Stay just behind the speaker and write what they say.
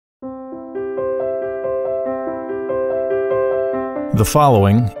The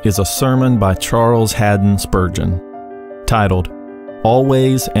following is a sermon by Charles Haddon Spurgeon, titled,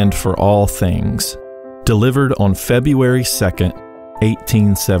 Always and for All Things, delivered on February 2nd,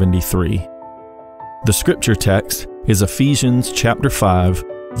 1873. The scripture text is Ephesians chapter 5,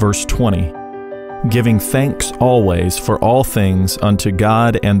 verse 20, giving thanks always for all things unto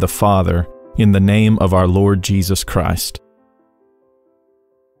God and the Father in the name of our Lord Jesus Christ.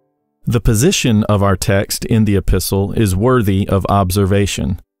 The position of our text in the epistle is worthy of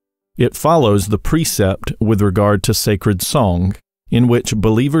observation. It follows the precept with regard to sacred song, in which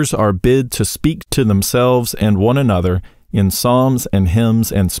believers are bid to speak to themselves and one another in psalms and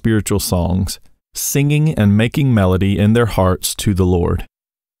hymns and spiritual songs, singing and making melody in their hearts to the Lord.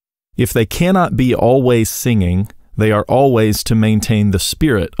 If they cannot be always singing, they are always to maintain the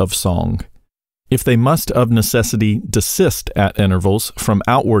spirit of song. If they must of necessity desist at intervals from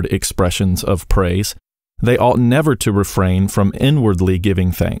outward expressions of praise, they ought never to refrain from inwardly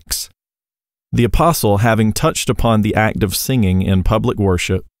giving thanks. The apostle, having touched upon the act of singing in public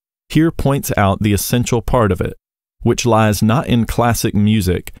worship, here points out the essential part of it, which lies not in classic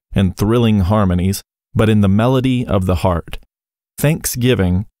music and thrilling harmonies, but in the melody of the heart.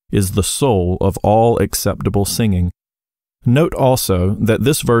 Thanksgiving is the soul of all acceptable singing. Note also that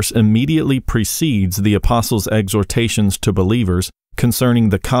this verse immediately precedes the apostle's exhortations to believers concerning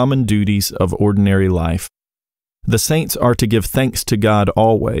the common duties of ordinary life. The saints are to give thanks to God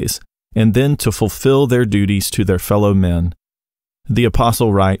always, and then to fulfill their duties to their fellow men. The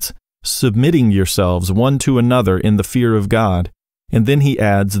apostle writes, submitting yourselves one to another in the fear of God, and then he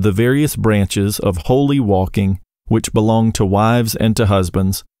adds the various branches of holy walking which belong to wives and to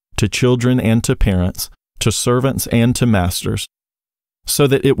husbands, to children and to parents, to servants and to masters, so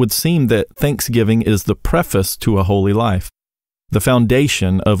that it would seem that thanksgiving is the preface to a holy life, the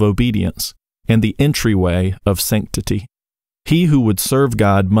foundation of obedience, and the entryway of sanctity. He who would serve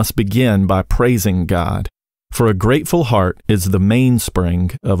God must begin by praising God, for a grateful heart is the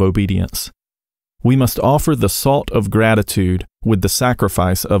mainspring of obedience. We must offer the salt of gratitude with the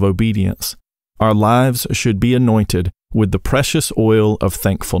sacrifice of obedience. Our lives should be anointed with the precious oil of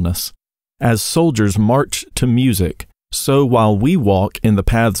thankfulness. As soldiers march to music, so while we walk in the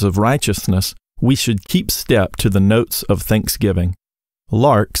paths of righteousness, we should keep step to the notes of thanksgiving.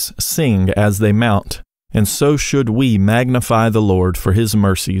 Larks sing as they mount, and so should we magnify the Lord for His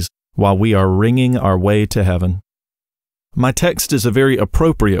mercies while we are ringing our way to heaven. My text is a very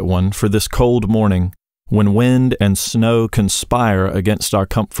appropriate one for this cold morning, when wind and snow conspire against our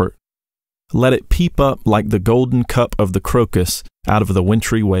comfort. Let it peep up like the golden cup of the crocus out of the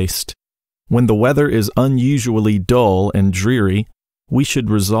wintry waste. When the weather is unusually dull and dreary, we should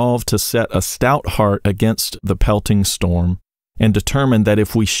resolve to set a stout heart against the pelting storm, and determine that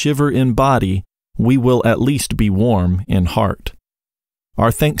if we shiver in body, we will at least be warm in heart. Our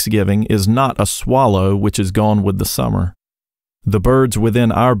thanksgiving is not a swallow which is gone with the summer. The birds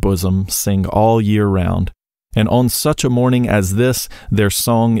within our bosom sing all year round, and on such a morning as this, their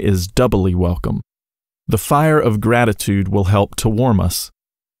song is doubly welcome. The fire of gratitude will help to warm us.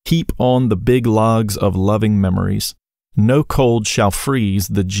 Heap on the big logs of loving memories. No cold shall freeze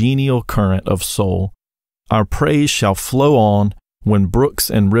the genial current of soul. Our praise shall flow on when brooks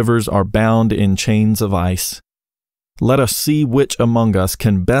and rivers are bound in chains of ice. Let us see which among us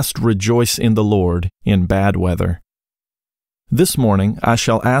can best rejoice in the Lord in bad weather. This morning I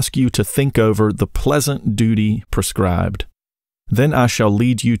shall ask you to think over the pleasant duty prescribed. Then I shall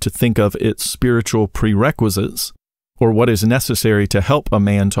lead you to think of its spiritual prerequisites, or what is necessary to help a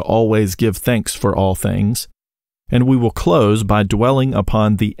man to always give thanks for all things, and we will close by dwelling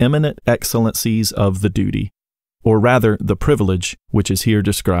upon the eminent excellencies of the duty, or rather the privilege which is here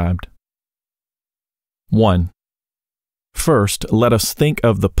described. 1. First, let us think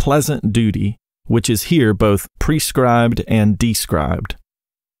of the pleasant duty which is here both prescribed and described.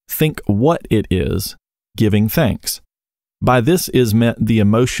 Think what it is, giving thanks. By this is meant the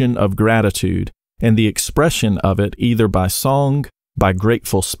emotion of gratitude, and the expression of it either by song, by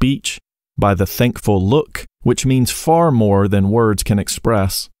grateful speech, by the thankful look, which means far more than words can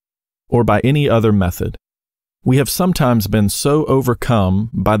express, or by any other method. We have sometimes been so overcome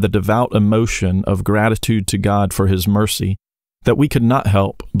by the devout emotion of gratitude to God for His mercy that we could not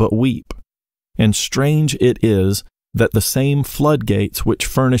help but weep. And strange it is that the same floodgates which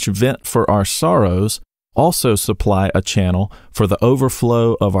furnish vent for our sorrows also supply a channel for the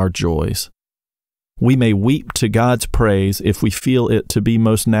overflow of our joys. We may weep to God's praise if we feel it to be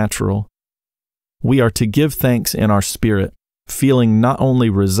most natural. We are to give thanks in our spirit, feeling not only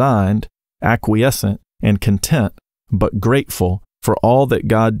resigned, acquiescent, and content, but grateful for all that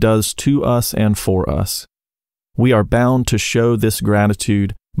God does to us and for us. we are bound to show this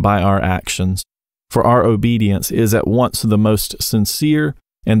gratitude by our actions, for our obedience is at once the most sincere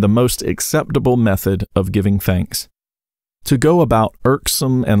and the most acceptable method of giving thanks. To go about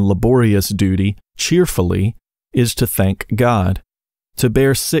irksome and laborious duty cheerfully is to thank God. To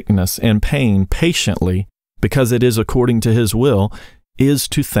bear sickness and pain patiently, because it is according to His will, is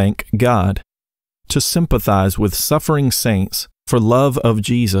to thank God. To sympathize with suffering saints for love of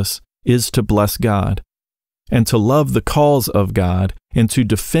Jesus is to bless God. And to love the cause of God and to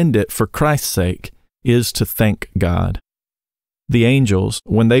defend it for Christ's sake is to thank God. The angels,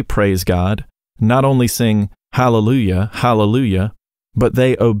 when they praise God, not only sing Hallelujah, Hallelujah, but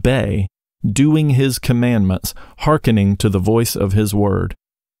they obey, doing His commandments, hearkening to the voice of His word.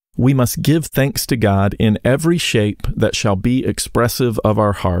 We must give thanks to God in every shape that shall be expressive of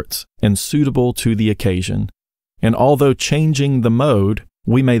our hearts and suitable to the occasion. And although changing the mode,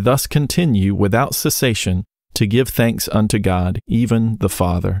 we may thus continue without cessation to give thanks unto God, even the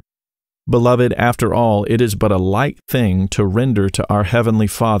Father. Beloved, after all, it is but a light thing to render to our Heavenly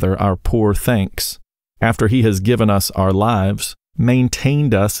Father our poor thanks, after He has given us our lives,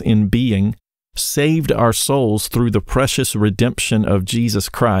 maintained us in being, saved our souls through the precious redemption of Jesus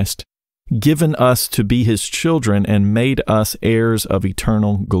Christ, given us to be His children, and made us heirs of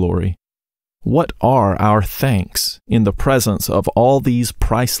eternal glory. What are our thanks in the presence of all these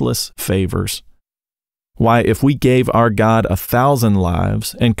priceless favors? Why, if we gave our God 1,000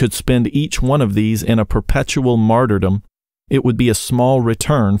 lives and could spend each one of these in a perpetual martyrdom, it would be a small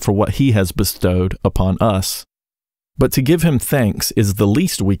return for what He has bestowed upon us. But to give Him thanks is the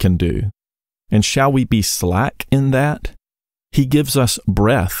least we can do. And shall we be slack in that? He gives us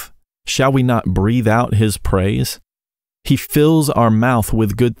breath. Shall we not breathe out His praise? He fills our mouth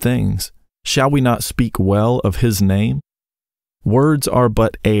with good things. Shall we not speak well of His name? Words are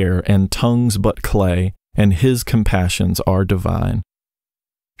but air, and tongues but clay, and His compassions are divine.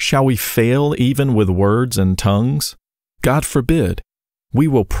 Shall we fail even with words and tongues? God forbid. We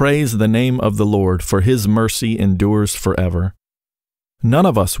will praise the name of the Lord, for His mercy endures forever. None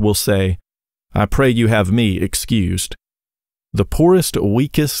of us will say, I pray you have me excused. The poorest,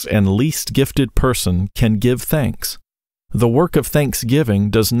 weakest, and least gifted person can give thanks. The work of thanksgiving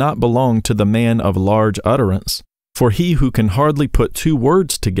does not belong to the man of large utterance, for he who can hardly put 2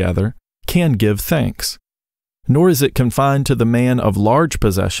 words together can give thanks. Nor is it confined to the man of large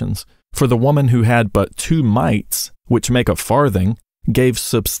possessions, for the woman who had but 2 mites, which make a farthing, gave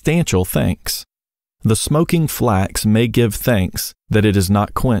substantial thanks. The smoking flax may give thanks that it is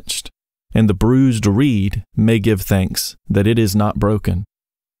not quenched, and the bruised reed may give thanks that it is not broken.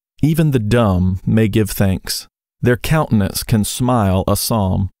 Even the dumb may give thanks. Their countenance can smile a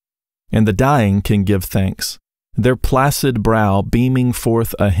psalm, and the dying can give thanks, their placid brow beaming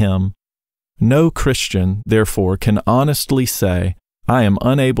forth a hymn. No Christian, therefore, can honestly say, I am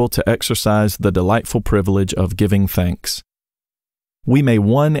unable to exercise the delightful privilege of giving thanks. We may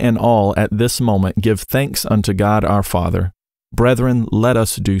one and all at this moment give thanks unto God our Father. Brethren, let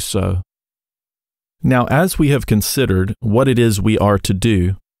us do so. Now, as we have considered what it is we are to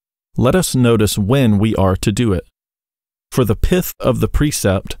do, let us notice when we are to do it. For the pith of the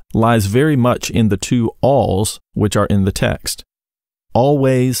precept lies very much in the 2 alls which are in the text.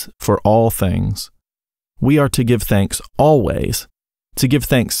 Always for all things. We are to give thanks always. To give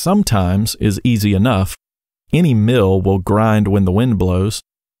thanks sometimes is easy enough. Any mill will grind when the wind blows.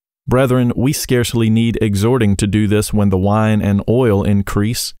 Brethren, we scarcely need exhorting to do this when the wine and oil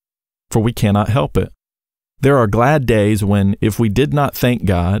increase, for we cannot help it. There are glad days when, if we did not thank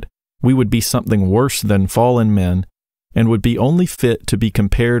God, we would be something worse than fallen men, and would be only fit to be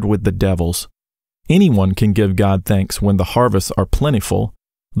compared with the devils. Anyone can give God thanks when the harvests are plentiful,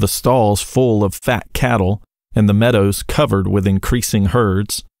 the stalls full of fat cattle, and the meadows covered with increasing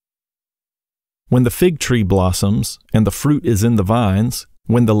herds. When the fig tree blossoms, and the fruit is in the vines,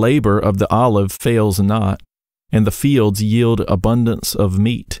 when the labor of the olive fails not, and the fields yield abundance of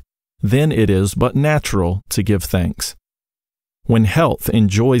meat, then it is but natural to give thanks. When health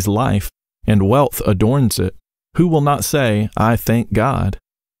enjoys life, and wealth adorns it, who will not say, I thank God?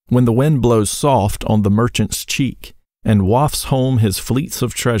 When the wind blows soft on the merchant's cheek, and wafts home his fleets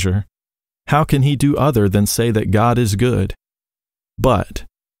of treasure, how can he do other than say that God is good? But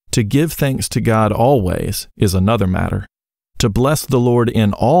to give thanks to God always is another matter. To bless the Lord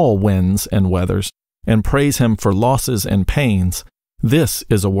in all winds and weathers, and praise Him for losses and pains, this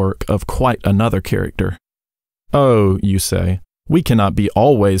is a work of quite another character. Oh, you say, we cannot be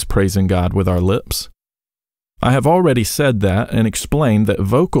always praising God with our lips. I have already said that and explained that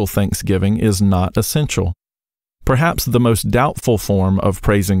vocal thanksgiving is not essential. Perhaps the most doubtful form of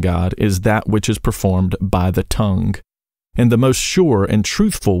praising God is that which is performed by the tongue. And the most sure and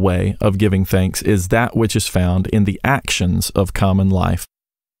truthful way of giving thanks is that which is found in the actions of common life.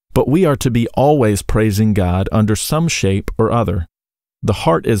 But we are to be always praising God under some shape or other. The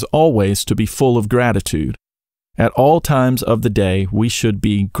heart is always to be full of gratitude. At all times of the day, we should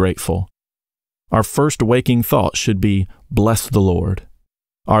be grateful. Our first waking thought should be, "Bless the Lord."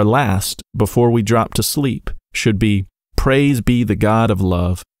 Our last, before we drop to sleep, should be, "Praise be the God of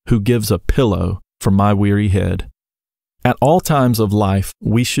love, who gives a pillow for my weary head." At all times of life,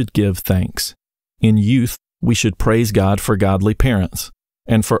 we should give thanks. In youth, we should praise God for godly parents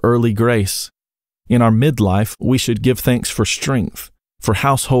and for early grace. In our midlife, we should give thanks for strength, for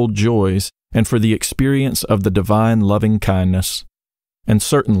household joys, and for the experience of the divine loving kindness. And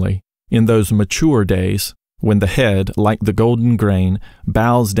certainly, in those mature days, when the head, like the golden grain,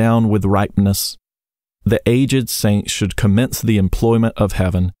 bows down with ripeness, the aged saints should commence the employment of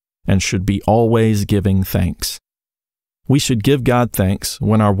heaven and should be always giving thanks. We should give God thanks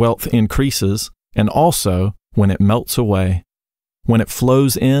when our wealth increases and also when it melts away, when it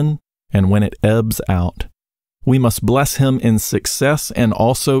flows in and when it ebbs out. We must bless Him in success and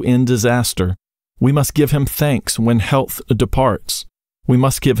also in disaster. We must give Him thanks when health departs. We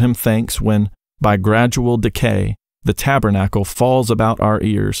must give Him thanks when, by gradual decay, the tabernacle falls about our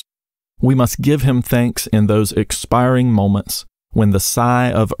ears. We must give Him thanks in those expiring moments when the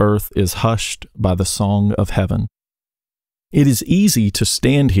sigh of earth is hushed by the song of heaven. It is easy to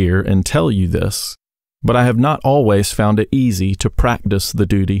stand here and tell you this, but I have not always found it easy to practice the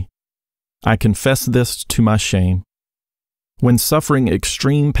duty. I confess this to my shame. When suffering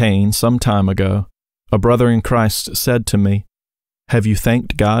extreme pain some time ago, a brother in Christ said to me, "Have you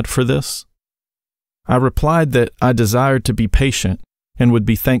thanked God for this?" I replied that I desired to be patient and would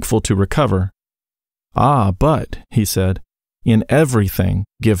be thankful to recover. "Ah, but," he said, "in everything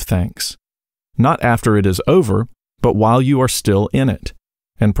give thanks, not after it is over, but while you are still in it,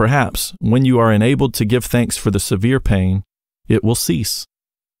 and perhaps when you are enabled to give thanks for the severe pain, it will cease."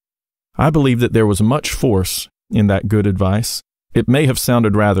 I believe that there was much force in that good advice. It may have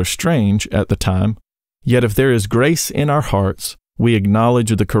sounded rather strange at the time, yet if there is grace in our hearts, we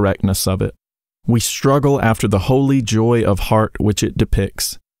acknowledge the correctness of it. We struggle after the holy joy of heart which it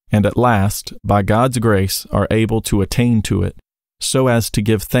depicts, and at last, by God's grace, are able to attain to it, so as to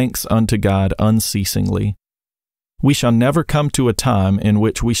give thanks unto God unceasingly. We shall never come to a time in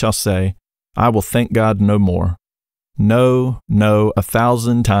which we shall say, "I will thank God no more." No, no,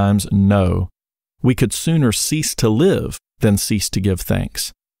 1,000 times no. We could sooner cease to live than cease to give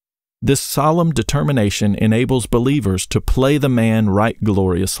thanks. This solemn determination enables believers to play the man right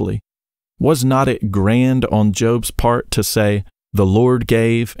gloriously. Was not it grand on Job's part to say, "The Lord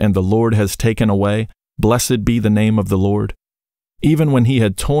gave, and the Lord has taken away. Blessed be the name of the Lord," even when he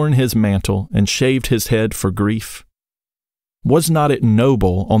had torn his mantle and shaved his head for grief? Was not it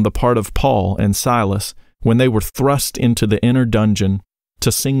noble on the part of Paul and Silas, when they were thrust into the inner dungeon,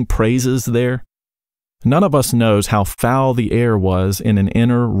 to sing praises there? None of us knows how foul the air was in an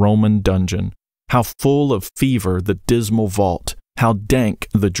inner Roman dungeon, how full of fever the dismal vault, how dank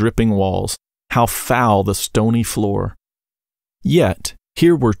the dripping walls, how foul the stony floor. Yet,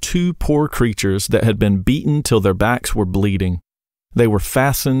 here were two poor creatures that had been beaten till their backs were bleeding. They were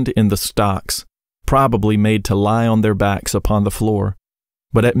fastened in the stocks, probably made to lie on their backs upon the floor.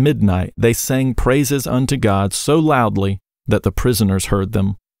 But at midnight they sang praises unto God so loudly that the prisoners heard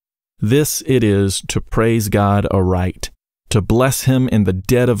them. This it is to praise God aright, to bless Him in the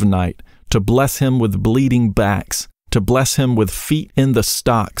dead of night, to bless Him with bleeding backs, to bless Him with feet in the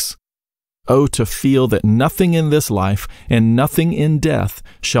stocks. Oh, to feel that nothing in this life and nothing in death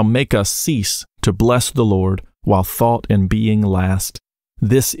shall make us cease to bless the Lord while thought and being last.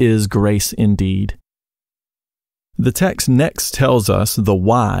 This is grace indeed. The text next tells us the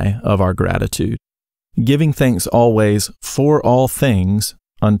why of our gratitude, giving thanks always for all things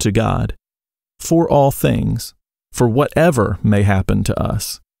unto God. For all things, for whatever may happen to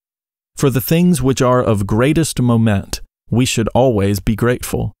us. For the things which are of greatest moment, we should always be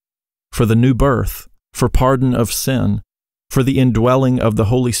grateful. For the new birth, for pardon of sin, for the indwelling of the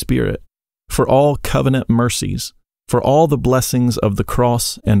Holy Spirit, for all covenant mercies, for all the blessings of the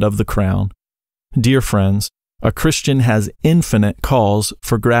cross and of the crown. Dear friends, a Christian has infinite cause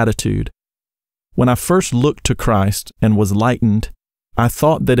for gratitude. When I first looked to Christ and was lightened, I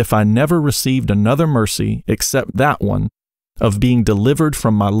thought that if I never received another mercy except that one, of being delivered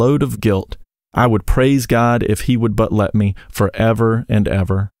from my load of guilt, I would praise God if He would but let me forever and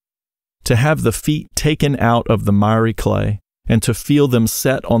ever. To have the feet taken out of the miry clay, and to feel them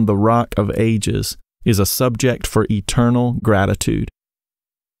set on the rock of ages, is a subject for eternal gratitude.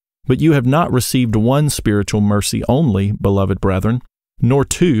 But you have not received one spiritual mercy only, beloved brethren, nor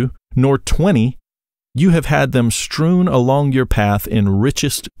 2, nor 20. You have had them strewn along your path in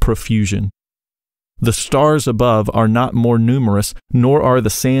richest profusion. The stars above are not more numerous, nor are the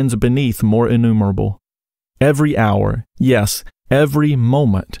sands beneath more innumerable. Every hour, yes, every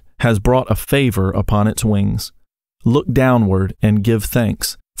moment, has brought a favor upon its wings. Look downward and give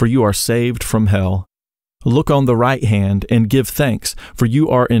thanks, for you are saved from hell. Look on the right hand and give thanks, for you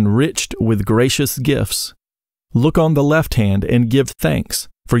are enriched with gracious gifts. Look on the left hand and give thanks,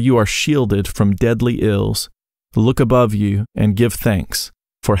 for you are shielded from deadly ills. Look above you and give thanks,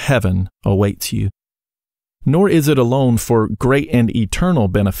 for heaven awaits you. Nor is it alone for great and eternal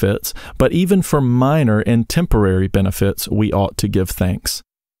benefits, but even for minor and temporary benefits we ought to give thanks.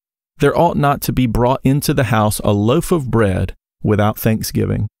 There ought not to be brought into the house a loaf of bread without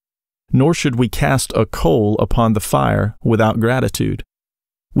thanksgiving, nor should we cast a coal upon the fire without gratitude.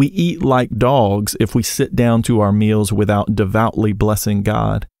 We eat like dogs if we sit down to our meals without devoutly blessing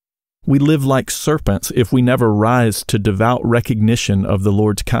God. We live like serpents if we never rise to devout recognition of the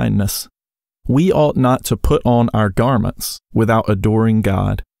Lord's kindness. We ought not to put on our garments without adoring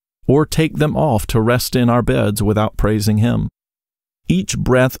God, or take them off to rest in our beds without praising Him. Each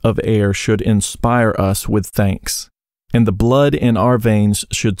breath of air should inspire us with thanks, and the blood in our veins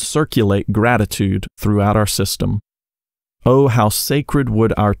should circulate gratitude throughout our system. Oh, how sacred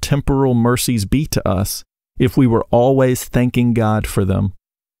would our temporal mercies be to us if we were always thanking God for them.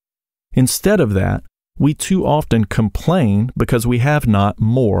 Instead of that, we too often complain because we have not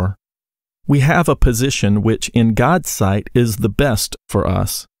more. We have a position which in God's sight is the best for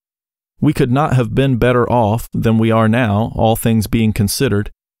us. We could not have been better off than we are now, all things being considered,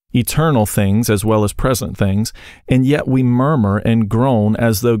 eternal things as well as present things, and yet we murmur and groan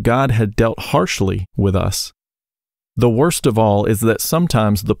as though God had dealt harshly with us. The worst of all is that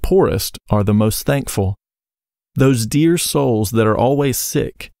sometimes the poorest are the most thankful. Those dear souls that are always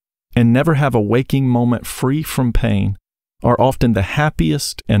sick and never have a waking moment free from pain are often the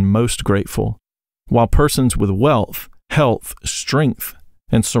happiest and most grateful, while persons with wealth, health, strength,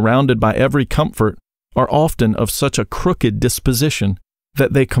 and surrounded by every comfort are often of such a crooked disposition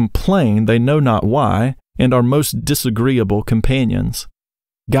that they complain they know not why and are most disagreeable companions.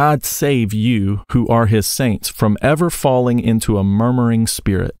 God save you who are His saints from ever falling into a murmuring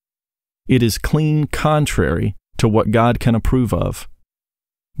spirit. It is clean contrary to what God can approve of.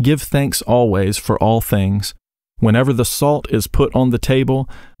 Give thanks always for all things. Whenever the salt is put on the table,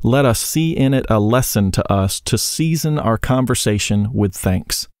 let us see in it a lesson to us to season our conversation with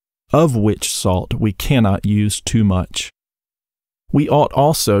thanks, of which salt we cannot use too much. We ought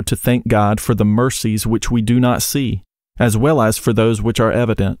also to thank God for the mercies which we do not see, as well as for those which are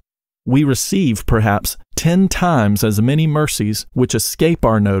evident. We receive perhaps 10 times as many mercies which escape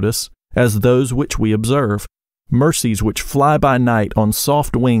our notice as those which we observe, mercies which fly by night on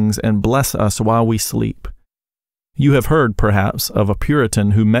soft wings and bless us while we sleep. You have heard, perhaps, of a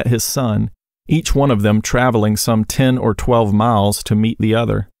Puritan who met his son, each one of them traveling some 10 or 12 miles to meet the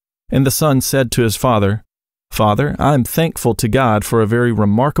other. And the son said to his father, "Father, I am thankful to God for a very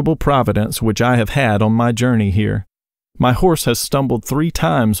remarkable providence which I have had on my journey here. My horse has stumbled 3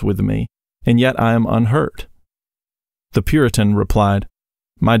 times with me, and yet I am unhurt." The Puritan replied,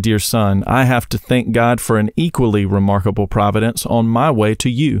 "My dear son, I have to thank God for an equally remarkable providence on my way to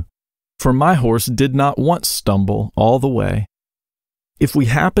you. For my horse did not once stumble all the way." If we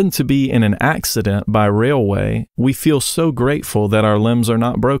happen to be in an accident by railway, we feel so grateful that our limbs are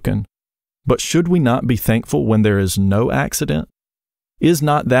not broken. But should we not be thankful when there is no accident? Is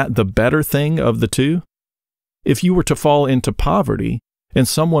not that the better thing of the two? If you were to fall into poverty, and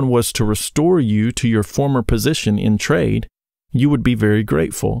someone was to restore you to your former position in trade, you would be very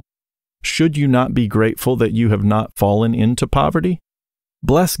grateful. Should you not be grateful that you have not fallen into poverty?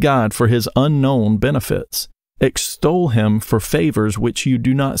 Bless God for His unknown benefits. Extol Him for favors which you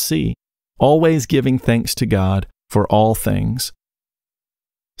do not see, always giving thanks to God for all things.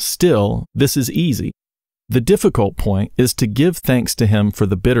 Still, this is easy. The difficult point is to give thanks to Him for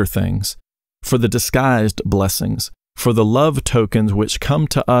the bitter things, for the disguised blessings, for the love tokens which come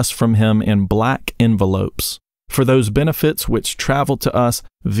to us from Him in black envelopes, for those benefits which travel to us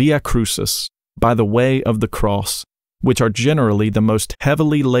via crucis, by the way of the cross, which are generally the most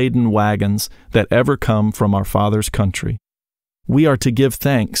heavily laden wagons that ever come from our Father's country. We are to give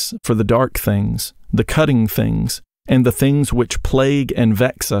thanks for the dark things, the cutting things, and the things which plague and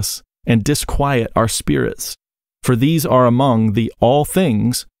vex us and disquiet our spirits, for these are among the all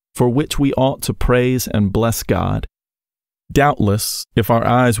things for which we ought to praise and bless God. Doubtless, if our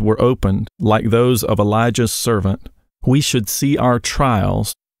eyes were opened like those of Elijah's servant, we should see our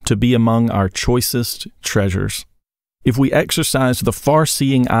trials to be among our choicest treasures. If we exercise the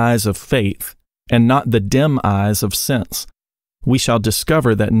far-seeing eyes of faith and not the dim eyes of sense, we shall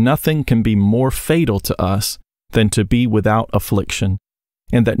discover that nothing can be more fatal to us than to be without affliction,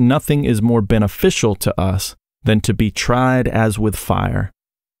 and that nothing is more beneficial to us than to be tried as with fire.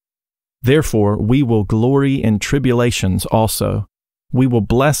 Therefore, we will glory in tribulations also. We will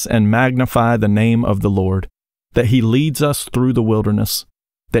bless and magnify the name of the Lord, that He leads us through the wilderness,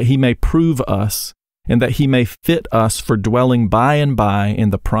 that He may prove us, and that He may fit us for dwelling by and by in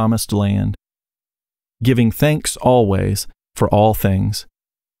the promised land. Giving thanks always for all things.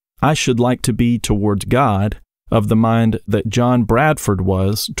 I should like to be towards God of the mind that John Bradford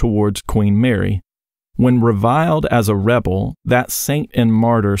was towards Queen Mary. When reviled as a rebel, that saint and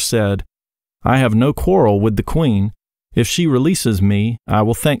martyr said, "I have no quarrel with the Queen. If she releases me, I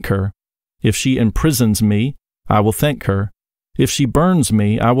will thank her. If she imprisons me, I will thank her. If she burns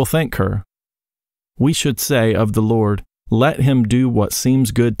me, I will thank her." We should say of the Lord, "Let Him do what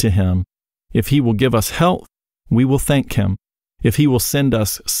seems good to Him. If He will give us health, we will thank Him. If He will send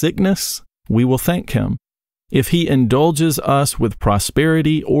us sickness, we will thank Him. If He indulges us with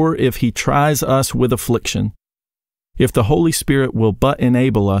prosperity, or if He tries us with affliction. If the Holy Spirit will but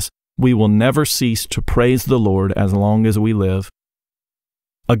enable us, we will never cease to praise the Lord as long as we live."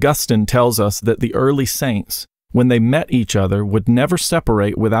 Augustine tells us that the early saints, when they met each other, would never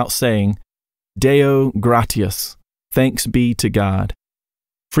separate without saying, "Deo gratias," thanks be to God.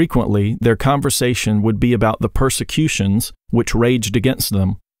 Frequently, their conversation would be about the persecutions which raged against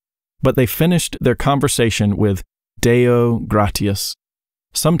them, but they finished their conversation with Deo gratias.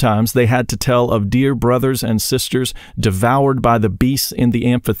 Sometimes they had to tell of dear brothers and sisters devoured by the beasts in the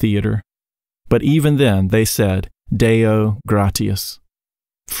amphitheater, but even then they said Deo gratias.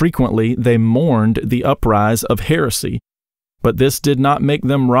 Frequently they mourned the uprise of heresy, but this did not make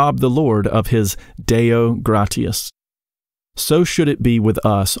them rob the Lord of His Deo gratias. So should it be with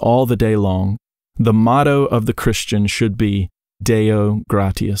us all the day long. The motto of the Christian should be Deo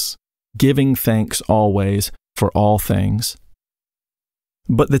gratias, giving thanks always for all things.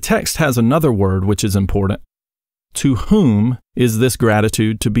 But the text has another word which is important. To whom is this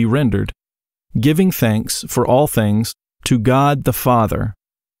gratitude to be rendered? Giving thanks for all things to God the Father.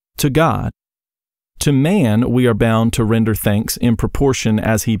 To God. To man we are bound to render thanks in proportion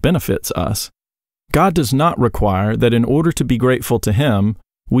as he benefits us. God does not require that in order to be grateful to Him,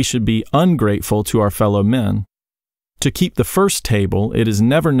 we should be ungrateful to our fellow men. To keep the first table, it is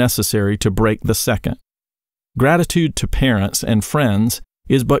never necessary to break the second. Gratitude to parents and friends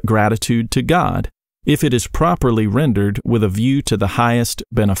is but gratitude to God, if it is properly rendered with a view to the highest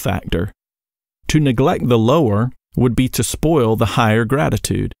benefactor. To neglect the lower would be to spoil the higher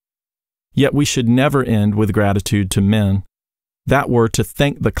gratitude. Yet we should never end with gratitude to men. That were to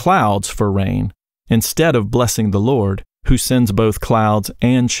thank the clouds for rain, instead of blessing the Lord, who sends both clouds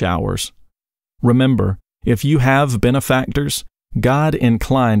and showers. Remember, if you have benefactors, God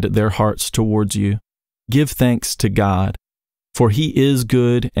inclined their hearts towards you. Give thanks to God, for He is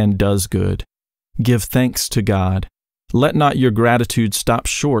good and does good. Give thanks to God. Let not your gratitude stop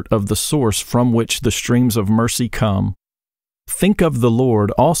short of the source from which the streams of mercy come. Think of the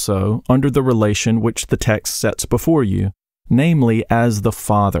Lord also under the relation which the text sets before you, namely as the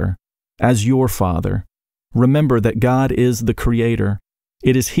Father, as your Father. Remember that God is the Creator.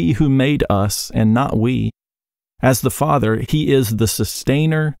 It is He who made us and not we. As the Father, He is the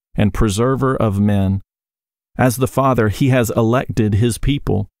sustainer and preserver of men. As the Father, He has elected His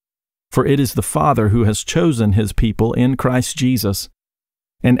people. For it is the Father who has chosen His people in Christ Jesus.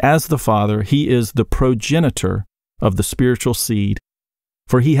 And as the Father, He is the progenitor of the spiritual seed.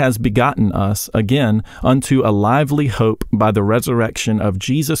 For He has begotten us again unto a lively hope by the resurrection of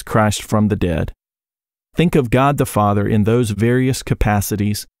Jesus Christ from the dead. Think of God the Father in those various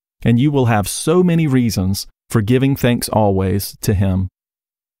capacities, and you will have so many reasons for giving thanks always to Him.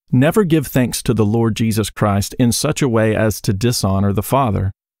 Never give thanks to the Lord Jesus Christ in such a way as to dishonor the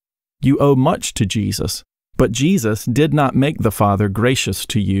Father. You owe much to Jesus, but Jesus did not make the Father gracious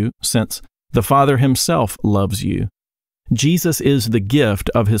to you, since the Father Himself loves you. Jesus is the gift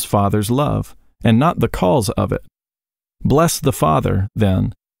of His Father's love, and not the cause of it. Bless the Father,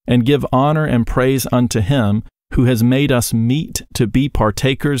 then, and give honor and praise unto Him who has made us meet to be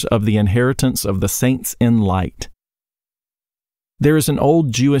partakers of the inheritance of the saints in light. There is an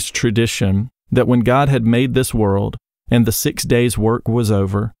old Jewish tradition that when God had made this world, and the 6 days' work was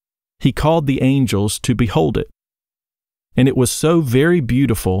over, He called the angels to behold it. And it was so very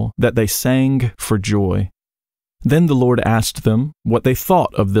beautiful that they sang for joy. Then the Lord asked them what they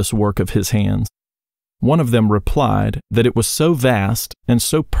thought of this work of his hands. One of them replied that it was so vast and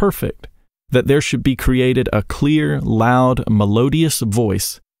so perfect that there should be created a clear, loud, melodious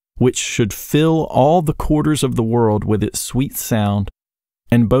voice which should fill all the quarters of the world with its sweet sound,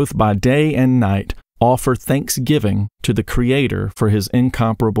 and both by day and night offer thanksgiving to the Creator for his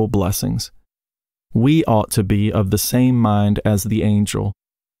incomparable blessings. We ought to be of the same mind as the angel.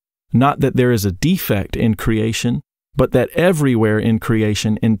 Not that there is a defect in creation, but that everywhere in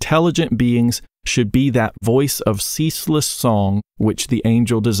creation intelligent beings should be that voice of ceaseless song which the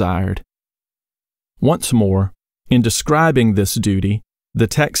angel desired. Once more, in describing this duty, the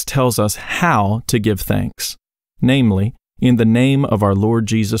text tells us how to give thanks, namely, in the name of our Lord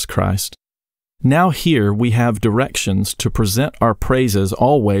Jesus Christ. Now here we have directions to present our praises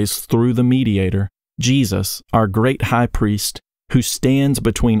always through the mediator, Jesus, our great high priest, who stands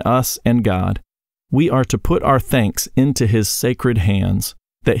between us and God. We are to put our thanks into his sacred hands,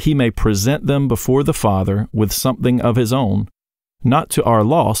 that he may present them before the Father with something of his own, not to our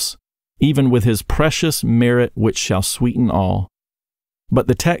loss, even with his precious merit which shall sweeten all. But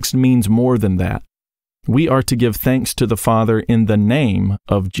the text means more than that. We are to give thanks to the Father in the name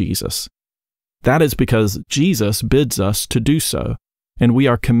of Jesus. That is because Jesus bids us to do so, and we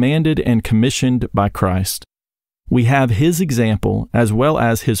are commanded and commissioned by Christ. We have his example as well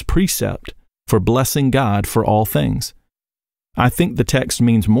as his precept for blessing God for all things. I think the text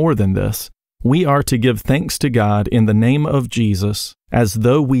means more than this. We are to give thanks to God in the name of Jesus as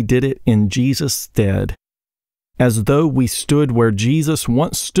though we did it in Jesus' stead, as though we stood where Jesus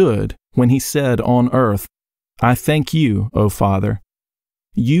once stood when he said on earth, "I thank you, O Father."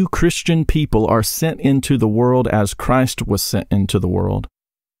 You Christian people are sent into the world as Christ was sent into the world.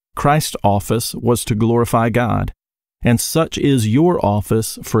 Christ's office was to glorify God, and such is your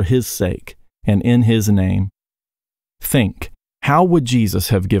office for his sake and in his name. Think, how would Jesus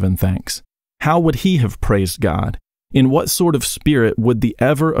have given thanks? How would he have praised God? In what sort of spirit would the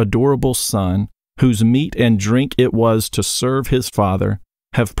ever adorable Son, whose meat and drink it was to serve his Father,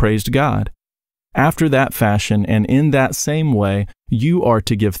 have praised God? After that fashion and in that same way, you are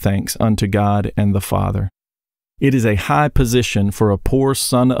to give thanks unto God and the Father. It is a high position for a poor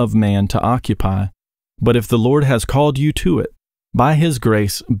son of man to occupy, but if the Lord has called you to it, by his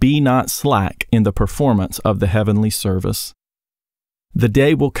grace be not slack in the performance of the heavenly service. The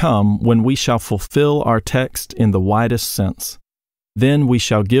day will come when we shall fulfill our text in the widest sense. Then we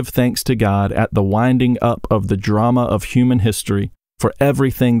shall give thanks to God at the winding up of the drama of human history for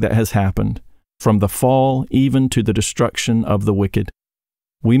everything that has happened, from the fall even to the destruction of the wicked.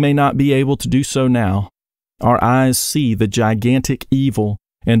 We may not be able to do so now. Our eyes see the gigantic evil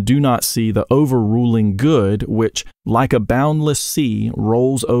and do not see the overruling good which, like a boundless sea,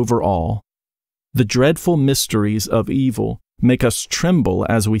 rolls over all. The dreadful mysteries of evil make us tremble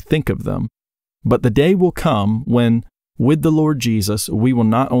as we think of them. But the day will come when, with the Lord Jesus, we will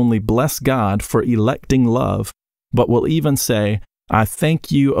not only bless God for electing love, but will even say, "I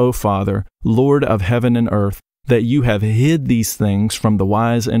thank you, O Father, Lord of heaven and earth, that you have hid these things from the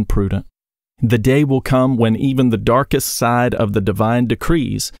wise and prudent." The day will come when even the darkest side of the divine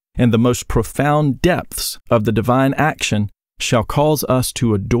decrees and the most profound depths of the divine action shall cause us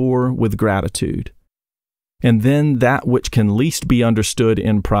to adore with gratitude. And then that which can least be understood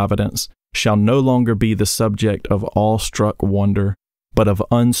in providence shall no longer be the subject of awe-struck wonder, but of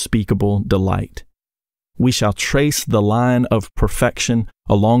unspeakable delight. We shall trace the line of perfection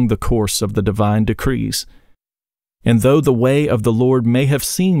along the course of the divine decrees. And though the way of the Lord may have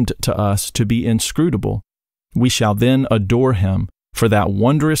seemed to us to be inscrutable, we shall then adore him for that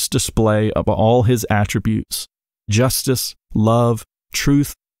wondrous display of all his attributes: justice, love,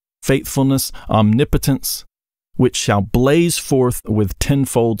 truth, faithfulness, omnipotence, which shall blaze forth with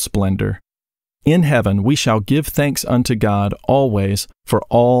tenfold splendor. In heaven we shall give thanks unto God always for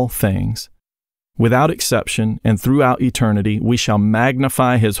all things. Without exception and throughout eternity we shall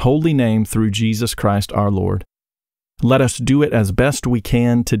magnify his holy name through Jesus Christ our Lord. Let us do it as best we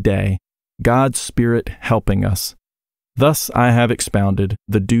can today, God's Spirit helping us. Thus I have expounded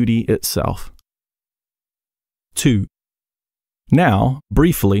the duty itself. 2. Now,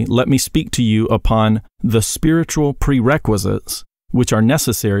 briefly, let me speak to you upon the spiritual prerequisites which are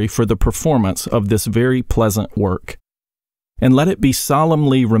necessary for the performance of this very pleasant work. And let it be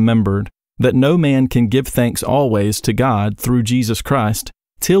solemnly remembered that no man can give thanks always to God through Jesus Christ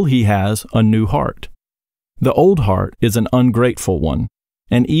till he has a new heart. The old heart is an ungrateful one,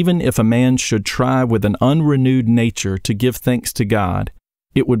 and even if a man should try with an unrenewed nature to give thanks to God,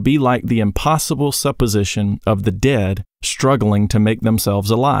 it would be like the impossible supposition of the dead struggling to make themselves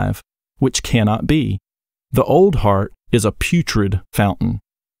alive, which cannot be. The old heart is a putrid fountain.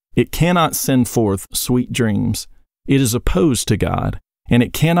 It cannot send forth sweet dreams. It is opposed to God, and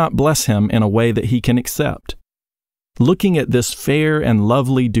it cannot bless Him in a way that He can accept. Looking at this fair and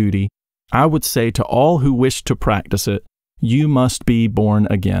lovely duty, I would say to all who wish to practice it, you must be born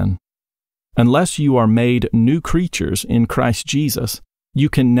again. Unless you are made new creatures in Christ Jesus, you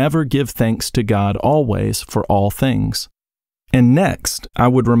can never give thanks to God always for all things. And next, I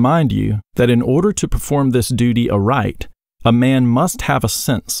would remind you that in order to perform this duty aright, a man must have a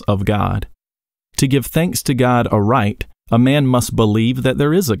sense of God. To give thanks to God aright, a man must believe that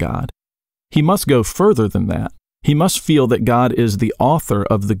there is a God. He must go further than that. He must feel that God is the author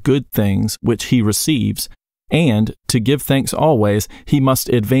of the good things which he receives, and to give thanks always, he must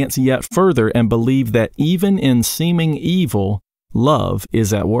advance yet further and believe that even in seeming evil, love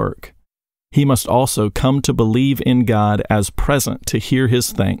is at work. He must also come to believe in God as present to hear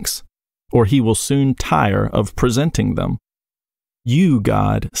His thanks, or he will soon tire of presenting them. You,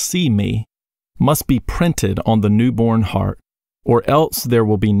 God, see me, must be printed on the newborn heart, or else there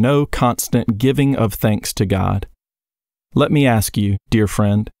will be no constant giving of thanks to God. Let me ask you, dear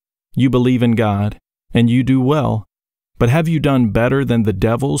friend, you believe in God, and you do well, but have you done better than the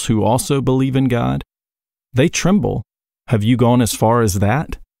devils who also believe in God? They tremble. Have you gone as far as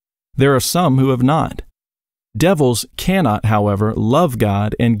that? There are some who have not. Devils cannot, however, love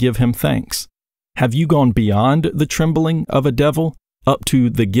God and give Him thanks. Have you gone beyond the trembling of a devil up to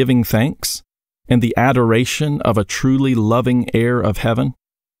the giving thanks and the adoration of a truly loving heir of heaven?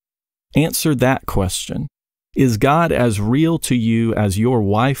 Answer that question. Is God as real to you as your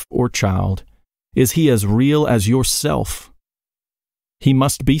wife or child? Is He as real as yourself? He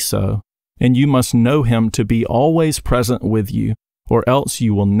must be so, and you must know Him to be always present with you, or else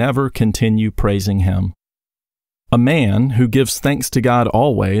you will never continue praising Him. A man who gives thanks to God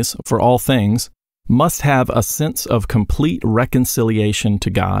always for all things must have a sense of complete reconciliation to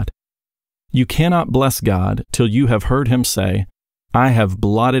God. You cannot bless God till you have heard Him say, I have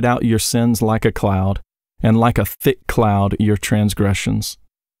blotted out your sins like a cloud, and like a thick cloud your transgressions.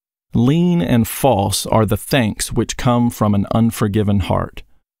 Lean and false are the thanks which come from an unforgiven heart.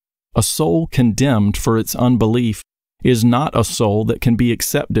 A soul condemned for its unbelief is not a soul that can be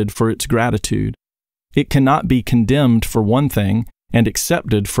accepted for its gratitude. It cannot be condemned for one thing and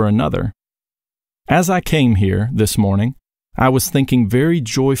accepted for another. As I came here this morning, I was thinking very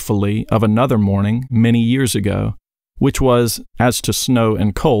joyfully of another morning many years ago, which was, as to snow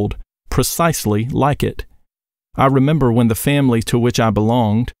and cold, precisely like it. I remember when the family to which I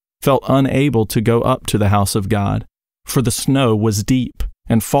belonged felt unable to go up to the house of God, for the snow was deep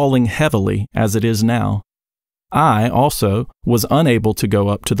and falling heavily as it is now. I, also, was unable to go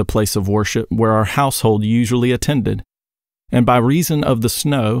up to the place of worship where our household usually attended, and by reason of the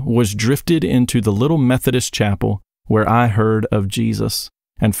snow was drifted into the little Methodist chapel where I heard of Jesus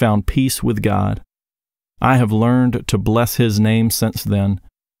and found peace with God. I have learned to bless His name since then,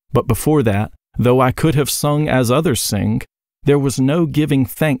 but before that, though I could have sung as others sing, there was no giving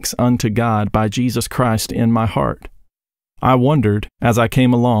thanks unto God by Jesus Christ in my heart. I wondered, as I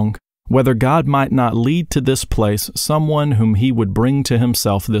came along, whether God might not lead to this place someone whom He would bring to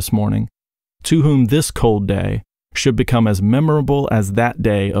Himself this morning, to whom this cold day should become as memorable as that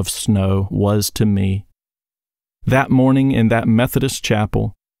day of snow was to me. That morning in that Methodist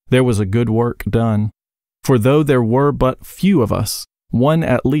chapel, there was a good work done, for though there were but few of us, one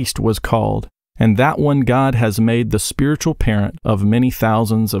at least was called, and that one God has made the spiritual parent of many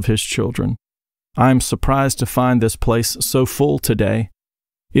thousands of His children. I am surprised to find this place so full today.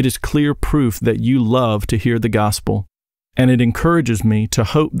 It is clear proof that you love to hear the gospel, and it encourages me to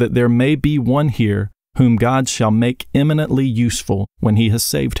hope that there may be one here whom God shall make eminently useful when He has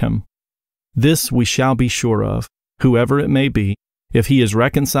saved him. This we shall be sure of, whoever it may be, if he is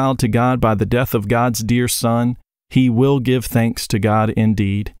reconciled to God by the death of God's dear Son, he will give thanks to God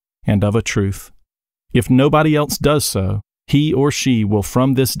indeed, and of a truth. If nobody else does so, he or she will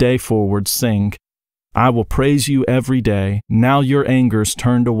from this day forward sing, I will praise you every day, now your anger's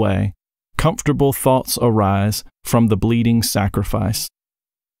turned away, comfortable thoughts arise from the bleeding sacrifice.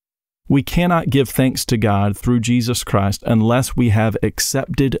 We cannot give thanks to God through Jesus Christ unless we have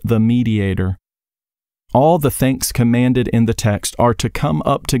accepted the mediator. All the thanks commanded in the text are to come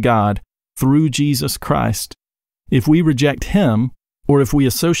up to God through Jesus Christ. If we reject Him, or if we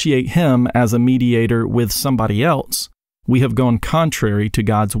associate Him as a mediator with somebody else, we have gone contrary to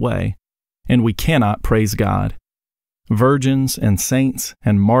God's way, and we cannot praise God. Virgins and saints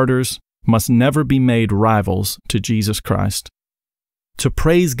and martyrs must never be made rivals to Jesus Christ. To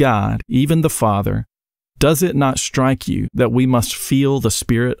praise God, even the Father, does it not strike you that we must feel the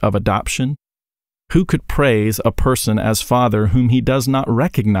spirit of adoption? Who could praise a person as Father whom he does not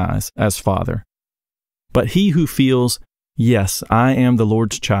recognize as Father? But he who feels, yes, I am the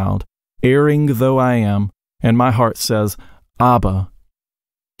Lord's child, erring though I am, and my heart says, Abba,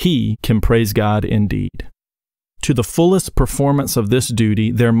 he can praise God indeed. To the fullest performance of this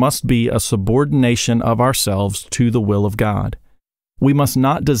duty, there must be a subordination of ourselves to the will of God. We must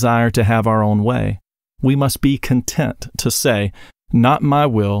not desire to have our own way. We must be content to say, not my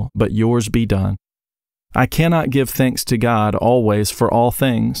will, but yours be done. I cannot give thanks to God always for all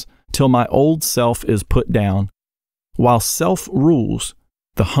things, till my old self is put down. While self rules,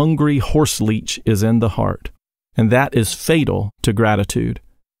 the hungry horse leech is in the heart, and that is fatal to gratitude.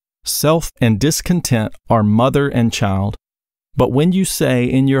 Self and discontent are mother and child. But when you say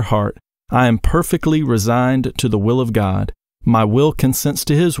in your heart, I am perfectly resigned to the will of God, my will consents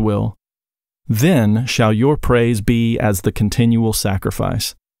to His will, then shall your praise be as the continual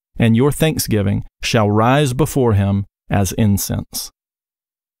sacrifice, and your thanksgiving shall rise before Him as incense.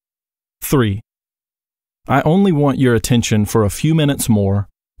 3. I only want your attention for a few minutes more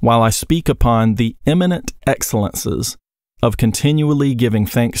while I speak upon the eminent excellences of continually giving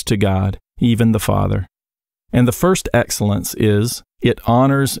thanks to God, even the Father. And the first excellence is, it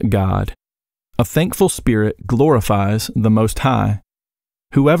honors God. A thankful spirit glorifies the Most High.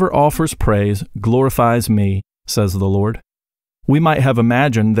 Whoever offers praise glorifies me, says the Lord. We might have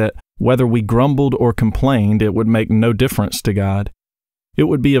imagined that whether we grumbled or complained, it would make no difference to God. It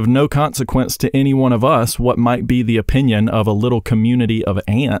would be of no consequence to any one of us what might be the opinion of a little community of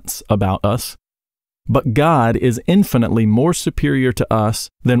ants about us. But God is infinitely more superior to us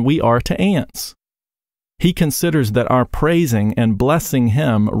than we are to ants. He considers that our praising and blessing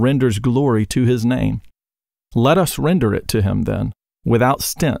Him renders glory to His name. Let us render it to Him then, without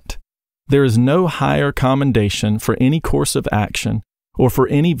stint. There is no higher commendation for any course of action or for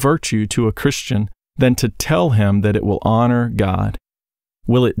any virtue to a Christian than to tell him that it will honor God.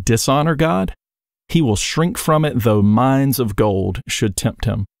 Will it dishonor God? He will shrink from it though mines of gold should tempt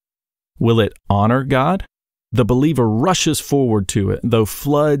him. Will it honor God? The believer rushes forward to it, though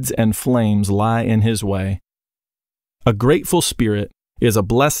floods and flames lie in his way. A grateful spirit is a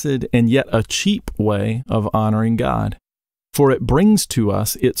blessed and yet a cheap way of honoring God, for it brings to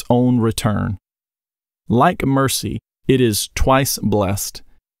us its own return. Like mercy, it is twice blessed.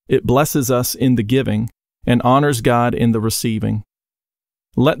 It blesses us in the giving and honors God in the receiving.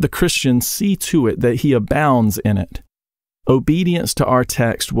 Let the Christian see to it that he abounds in it. Obedience to our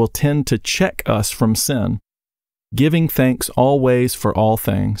text will tend to check us from sin, giving thanks always for all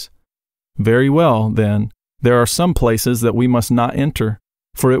things. Very well, then, there are some places that we must not enter,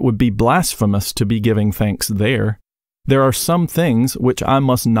 for it would be blasphemous to be giving thanks there. There are some things which I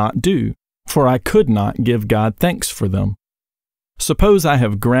must not do, for I could not give God thanks for them. Suppose I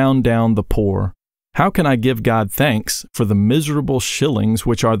have ground down the poor. How can I give God thanks for the miserable shillings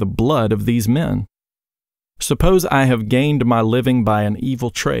which are the blood of these men? Suppose I have gained my living by an evil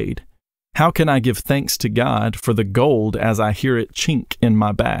trade. How can I give thanks to God for the gold as I hear it chink in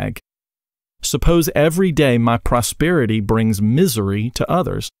my bag? Suppose every day my prosperity brings misery to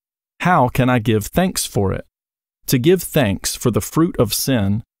others. How can I give thanks for it? To give thanks for the fruit of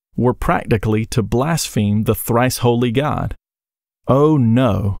sin were practically to blaspheme the thrice holy God. Oh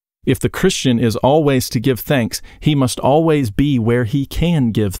no! If the Christian is always to give thanks, he must always be where he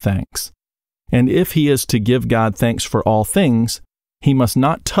can give thanks. And if he is to give God thanks for all things, he must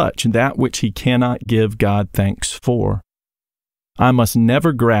not touch that which he cannot give God thanks for. I must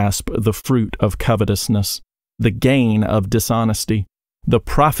never grasp the fruit of covetousness, the gain of dishonesty, the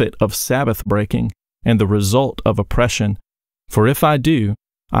profit of Sabbath breaking, and the result of oppression. For if I do,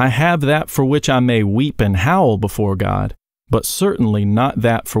 I have that for which I may weep and howl before God, but certainly not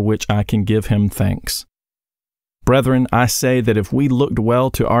that for which I can give Him thanks. Brethren, I say that if we looked well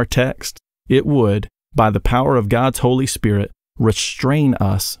to our text, it would, by the power of God's Holy Spirit, restrain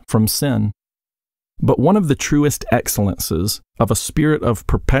us from sin. But one of the truest excellences of a spirit of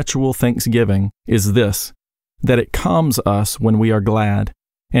perpetual thanksgiving is this, that it calms us when we are glad,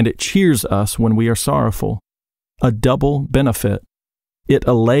 and it cheers us when we are sorrowful. A double benefit. It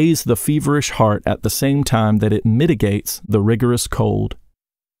allays the feverish heart at the same time that it mitigates the rigorous cold.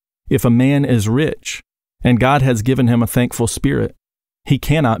 If a man is rich, and God has given him a thankful spirit, he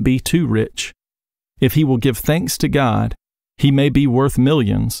cannot be too rich. If he will give thanks to God, he may be worth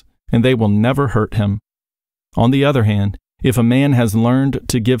millions, and they will never hurt him. On the other hand, if a man has learned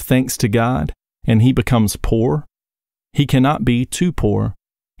to give thanks to God, and he becomes poor, he cannot be too poor.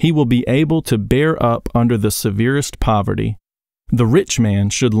 He will be able to bear up under the severest poverty. The rich man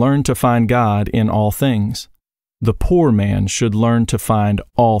should learn to find God in all things. The poor man should learn to find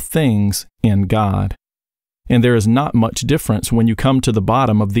all things in God. And there is not much difference when you come to the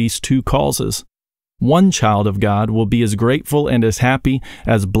bottom of these two causes. One child of God will be as grateful and as happy,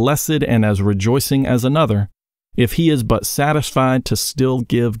 as blessed and as rejoicing as another, if he is but satisfied to still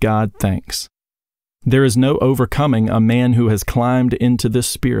give God thanks. There is no overcoming a man who has climbed into this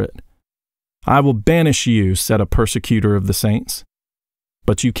spirit. "I will banish you," said a persecutor of the saints.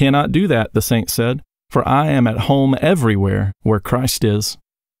 "But you cannot do that," the saint said, "for I am at home everywhere where Christ is."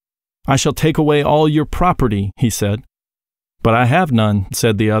 "I shall take away all your property," he said. "But I have none,"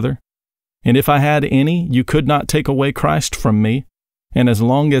 said the other. "And if I had any, you could not take away Christ from me. And as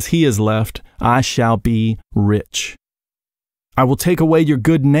long as he is left, I shall be rich." "I will take away your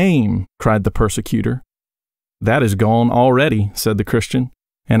good name," cried the persecutor. "That is gone already," said the Christian,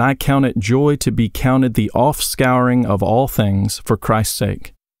 "and I count it joy to be counted the offscouring of all things for Christ's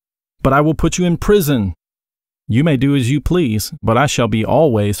sake." "But I will put you in prison." "You may do as you please, but I shall be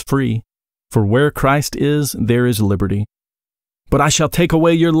always free. For where Christ is, there is liberty." "But I shall take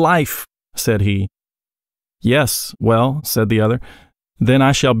away your life," said he. "Yes, well," said the other, "then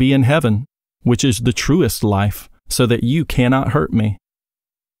I shall be in heaven, which is the truest life, so that you cannot hurt me."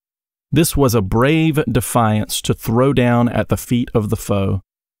 This was a brave defiance to throw down at the feet of the foe.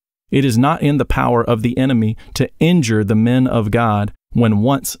 It is not in the power of the enemy to injure the men of God when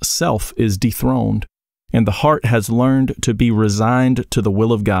once self is dethroned, and the heart has learned to be resigned to the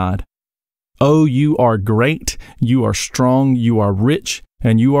will of God. Oh, you are great, you are strong, you are rich,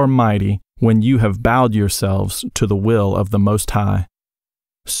 and you are mighty when you have bowed yourselves to the will of the Most High.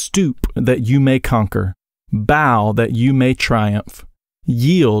 Stoop that you may conquer, bow that you may triumph,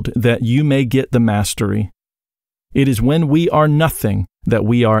 yield that you may get the mastery. It is when we are nothing that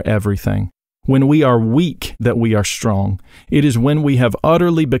we are everything, when we are weak that we are strong. It is when we have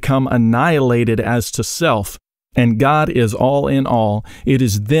utterly become annihilated as to self, and God is all in all, it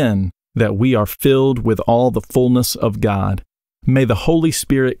is then that we are filled with all the fullness of God. May the Holy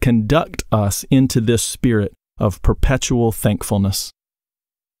Spirit conduct us into this spirit of perpetual thankfulness.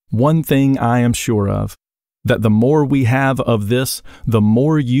 One thing I am sure of, that the more we have of this, the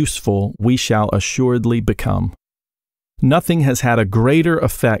more useful we shall assuredly become. Nothing has had a greater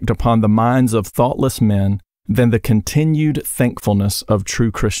effect upon the minds of thoughtless men than the continued thankfulness of true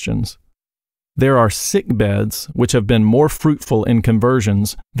Christians. There are sick beds which have been more fruitful in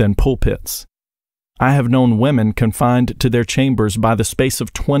conversions than pulpits. I have known women confined to their chambers by the space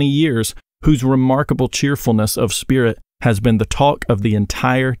of 20 years whose remarkable cheerfulness of spirit has been the talk of the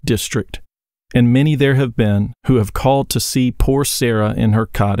entire district. And many there have been who have called to see poor Sarah in her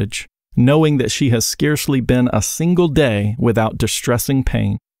cottage, knowing that she has scarcely been a single day without distressing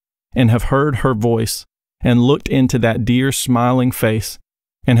pain, and have heard her voice, and looked into that dear smiling face,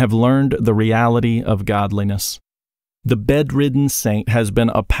 and have learned the reality of godliness. The bedridden saint has been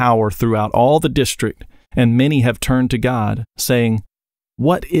a power throughout all the district, and many have turned to God, saying,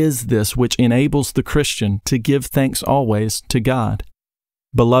 "What is this which enables the Christian to give thanks always to God?"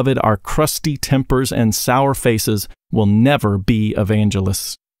 Beloved, our crusty tempers and sour faces will never be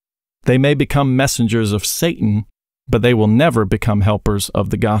evangelists. They may become messengers of Satan, but they will never become helpers of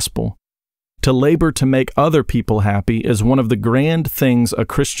the gospel. To labor to make other people happy is one of the grand things a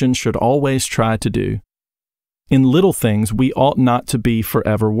Christian should always try to do. In little things, we ought not to be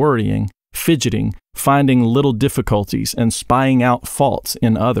forever worrying, fidgeting, finding little difficulties, and spying out faults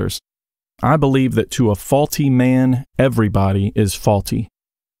in others. I believe that to a faulty man, everybody is faulty.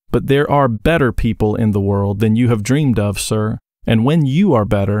 But there are better people in the world than you have dreamed of, sir, and when you are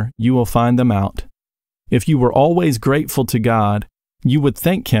better, you will find them out. If you were always grateful to God, you would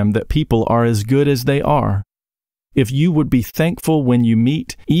thank Him that people are as good as they are. If you would be thankful when you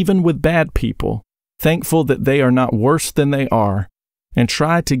meet, even with bad people, thankful that they are not worse than they are, and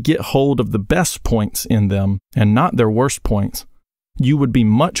try to get hold of the best points in them and not their worst points, you would be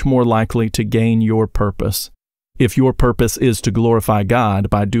much more likely to gain your purpose, if your purpose is to glorify God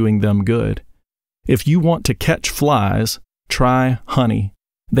by doing them good. If you want to catch flies, try honey.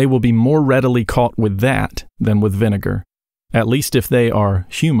 They will be more readily caught with that than with vinegar, at least if they are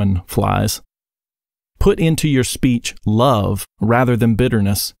human flies. Put into your speech love rather than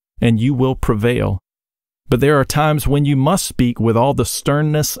bitterness, and you will prevail. But there are times when you must speak with all the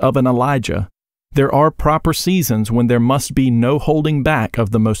sternness of an Elijah. There are proper seasons when there must be no holding back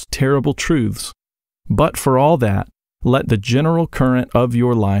of the most terrible truths. But for all that, let the general current of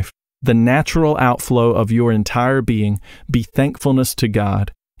your life, the natural outflow of your entire being, be thankfulness to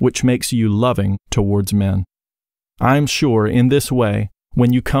God, which makes you loving towards men. I am sure in this way,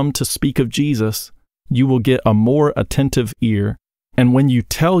 when you come to speak of Jesus, you will get a more attentive ear, and when you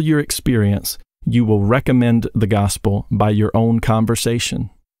tell your experience, you will recommend the gospel by your own conversation.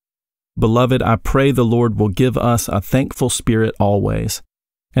 Beloved, I pray the Lord will give us a thankful spirit always.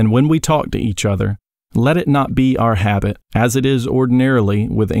 And when we talk to each other, let it not be our habit, as it is ordinarily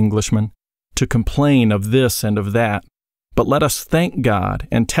with Englishmen, to complain of this and of that, but let us thank God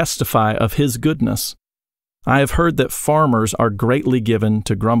and testify of His goodness. I have heard that farmers are greatly given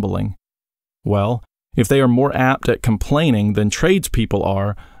to grumbling. Well, if they are more apt at complaining than tradespeople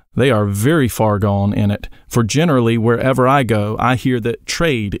are, they are very far gone in it, for generally wherever I go, I hear that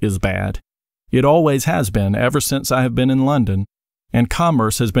trade is bad. It always has been ever since I have been in London, and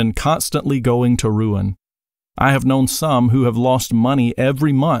commerce has been constantly going to ruin. I have known some who have lost money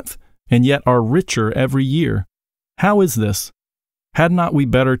every month, and yet are richer every year. How is this? Had not we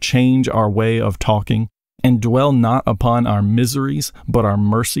better change our way of talking, and dwell not upon our miseries, but our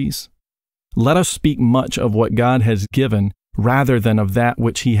mercies? Let us speak much of what God has given, rather than of that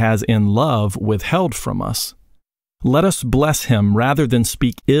which He has in love withheld from us. Let us bless Him rather than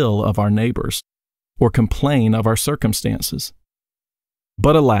speak ill of our neighbors, or complain of our circumstances.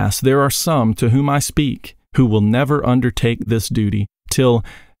 But alas, there are some to whom I speak, who will never undertake this duty, till,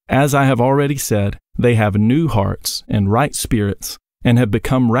 as I have already said, they have new hearts and right spirits, and have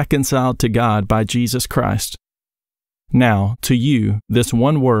become reconciled to God by Jesus Christ. Now, to you, this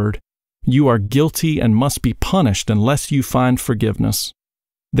one word, you are guilty and must be punished unless you find forgiveness.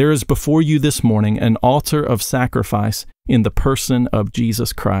 There is before you this morning an altar of sacrifice in the person of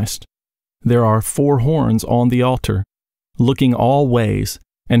Jesus Christ. There are 4 horns on the altar, looking all ways,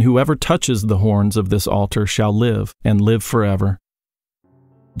 and whoever touches the horns of this altar shall live, and live forever.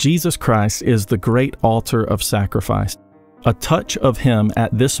 Jesus Christ is the great altar of sacrifice. A touch of Him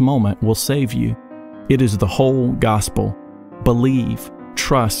at this moment will save you. It is the whole gospel. Believe,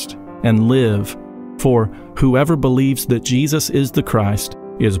 trust, and live, for whoever believes that Jesus is the Christ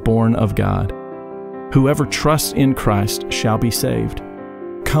is born of God. Whoever trusts in Christ shall be saved.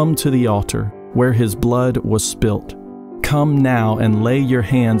 Come to the altar where His blood was spilt. Come now and lay your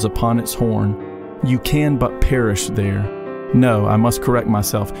hands upon its horn. You can but perish there. No, I must correct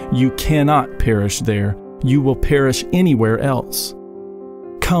myself. You cannot perish there. You will perish anywhere else.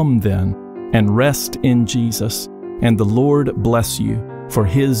 Come then and rest in Jesus, and the Lord bless you for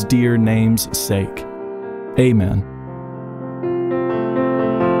His dear name's sake. Amen.